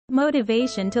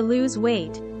Motivation to lose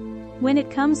weight. When it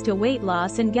comes to weight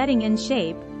loss and getting in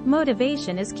shape,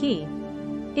 motivation is key.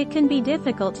 It can be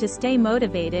difficult to stay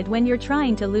motivated when you're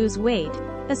trying to lose weight,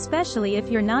 especially if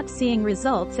you're not seeing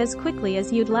results as quickly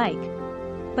as you'd like.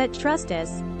 But trust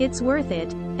us, it's worth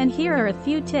it, and here are a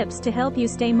few tips to help you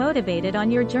stay motivated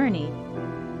on your journey.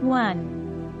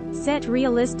 1. Set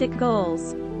realistic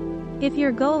goals. If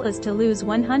your goal is to lose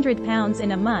 100 pounds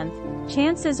in a month,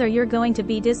 chances are you're going to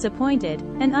be disappointed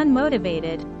and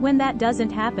unmotivated when that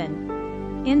doesn't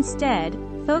happen. Instead,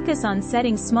 focus on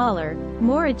setting smaller,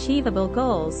 more achievable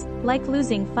goals, like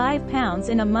losing 5 pounds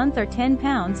in a month or 10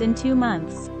 pounds in 2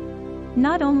 months.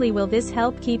 Not only will this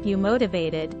help keep you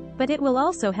motivated, but it will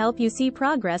also help you see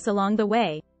progress along the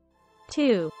way.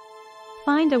 2.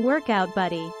 Find a workout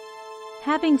buddy.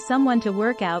 Having someone to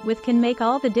work out with can make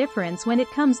all the difference when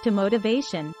it comes to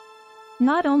motivation.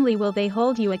 Not only will they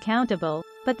hold you accountable,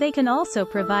 but they can also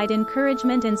provide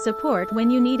encouragement and support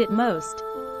when you need it most.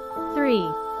 3.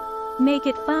 Make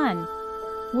it fun.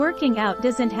 Working out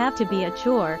doesn't have to be a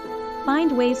chore.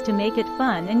 Find ways to make it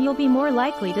fun and you'll be more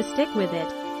likely to stick with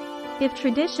it. If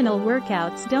traditional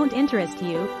workouts don't interest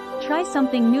you, try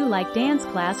something new like dance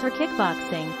class or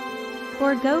kickboxing.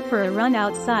 Or go for a run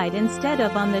outside instead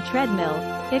of on the treadmill.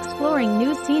 Exploring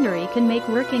new scenery can make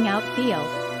working out feel.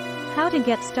 How to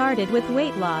get started with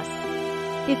weight loss.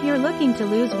 If you're looking to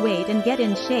lose weight and get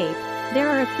in shape, there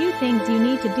are a few things you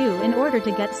need to do in order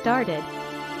to get started.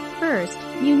 First,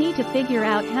 you need to figure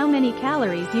out how many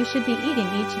calories you should be eating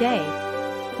each day.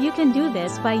 You can do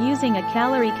this by using a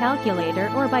calorie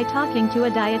calculator or by talking to a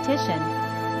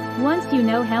dietitian. Once you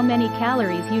know how many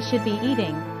calories you should be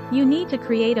eating, you need to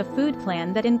create a food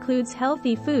plan that includes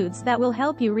healthy foods that will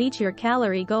help you reach your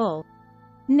calorie goal.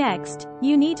 Next,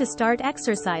 you need to start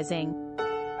exercising.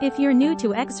 If you're new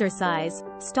to exercise,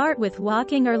 start with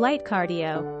walking or light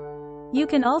cardio. You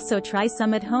can also try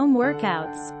some at-home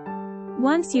workouts.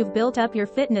 Once you've built up your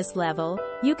fitness level,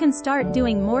 you can start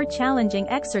doing more challenging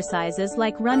exercises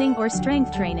like running or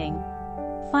strength training.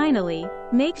 Finally,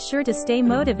 make sure to stay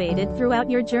motivated throughout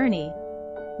your journey.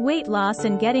 Weight loss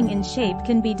and getting in shape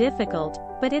can be difficult,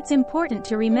 but it's important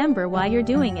to remember why you're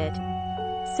doing it.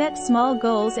 Set small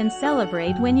goals and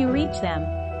celebrate when you reach them.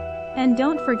 And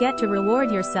don't forget to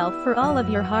reward yourself for all of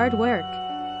your hard work.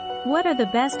 What are the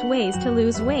best ways to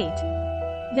lose weight?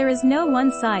 There is no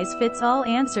one-size-fits-all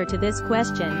answer to this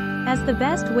question, as the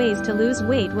best ways to lose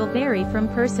weight will vary from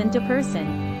person to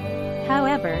person.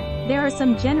 However, there are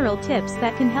some general tips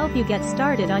that can help you get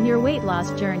started on your weight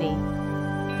loss journey.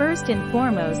 First and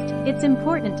foremost, it's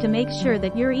important to make sure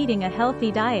that you're eating a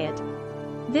healthy diet.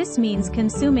 This means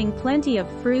consuming plenty of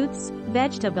fruits,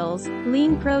 vegetables,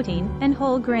 lean protein, and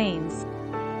whole grains.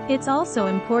 It's also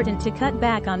important to cut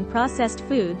back on processed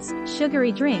foods,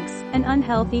 sugary drinks, and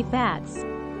unhealthy fats.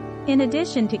 In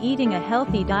addition to eating a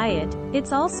healthy diet,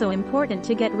 it's also important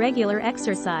to get regular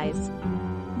exercise.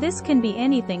 This can be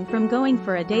anything from going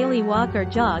for a daily walk or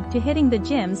jog to hitting the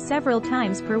gym several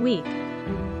times per week.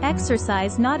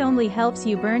 Exercise not only helps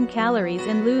you burn calories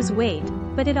and lose weight,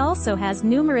 but it also has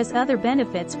numerous other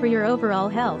benefits for your overall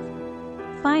health.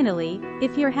 Finally,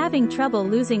 if you're having trouble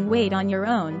losing weight on your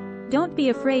own, don't be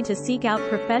afraid to seek out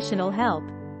professional help.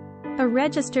 A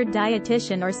registered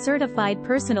dietitian or certified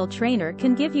personal trainer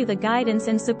can give you the guidance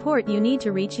and support you need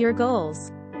to reach your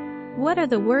goals. What are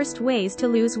the worst ways to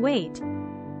lose weight?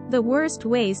 The worst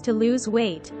ways to lose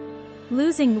weight.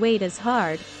 Losing weight is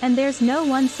hard, and there's no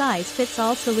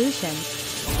one-size-fits-all solution.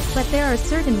 But there are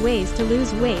certain ways to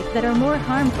lose weight that are more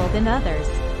harmful than others.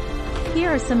 Here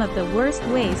are some of the worst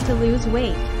ways to lose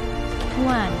weight. 1.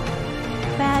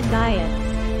 Fad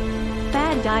diets.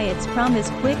 Fad diets promise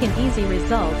quick and easy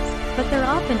results, but they're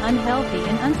often unhealthy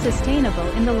and unsustainable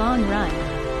in the long run.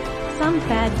 Some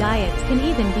fad diets can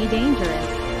even be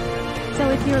dangerous. So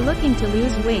if you're looking to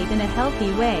lose weight in a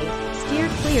healthy way, steer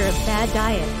clear of fad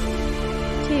diets.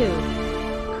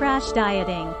 2. Crash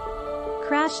dieting.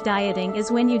 Crash dieting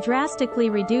is when you drastically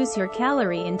reduce your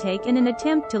calorie intake in an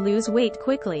attempt to lose weight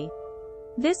quickly.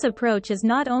 This approach is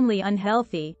not only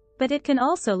unhealthy, but it can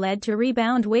also lead to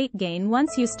rebound weight gain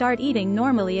once you start eating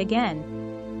normally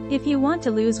again. If you want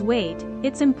to lose weight,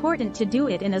 it's important to do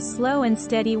it in a slow and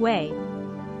steady way.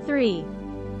 3.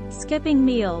 Skipping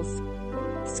meals.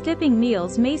 Skipping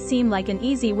meals may seem like an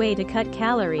easy way to cut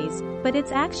calories, but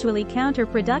it's actually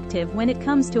counterproductive when it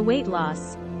comes to weight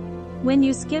loss. When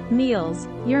you skip meals,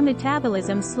 your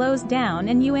metabolism slows down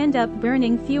and you end up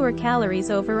burning fewer calories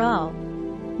overall.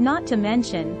 Not to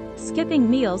mention, skipping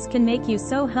meals can make you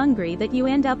so hungry that you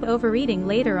end up overeating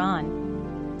later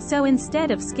on. So instead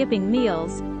of skipping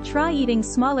meals, try eating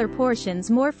smaller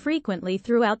portions more frequently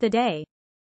throughout the day.